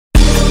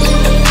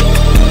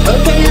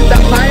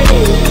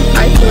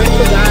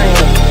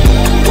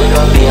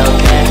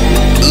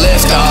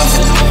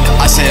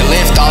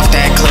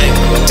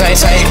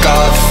take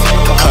off.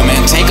 Come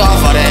and take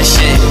off all that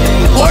shit.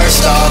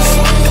 Worst off,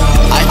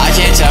 I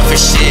can't tell for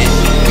shit.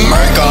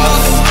 Murk off,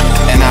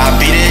 and I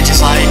beat it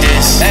just like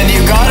this. And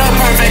you got a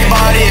perfect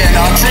body, and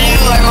I'll treat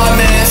you like my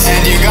miss.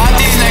 And you got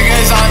these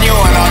niggas on you,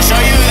 and I'll show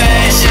you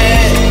that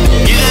shit.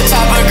 You the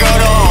type of girl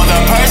to hold a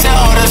purse and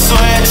hold a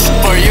switch.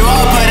 For you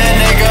I'll put a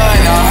nigga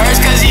in a hearse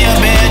cause he a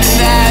bitch.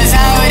 That's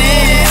how it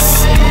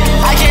is,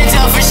 I can't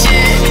tell for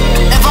shit.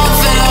 If I'm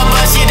finna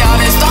bust you down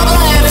and stop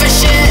lying for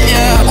shit,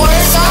 yeah.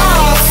 Worse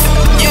off,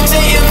 you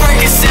taking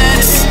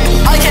Percocets.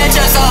 I can't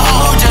trust a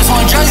hoe who just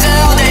want drugs and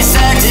all day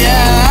sex,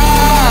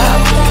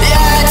 yeah.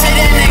 Yeah, take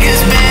that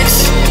niggas,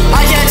 bitch.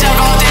 I can't talk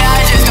all day,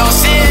 I just don't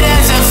see it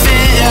as a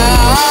fit,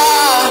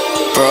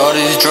 yeah. For all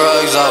these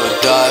drugs I would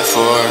die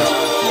for.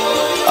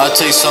 I'll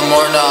take some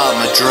more, now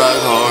I'm a drug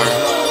whore.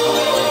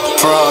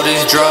 For all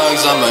these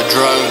drugs I'm a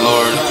drug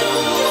lord.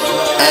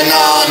 And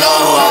now I know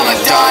who I'ma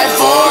die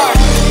for.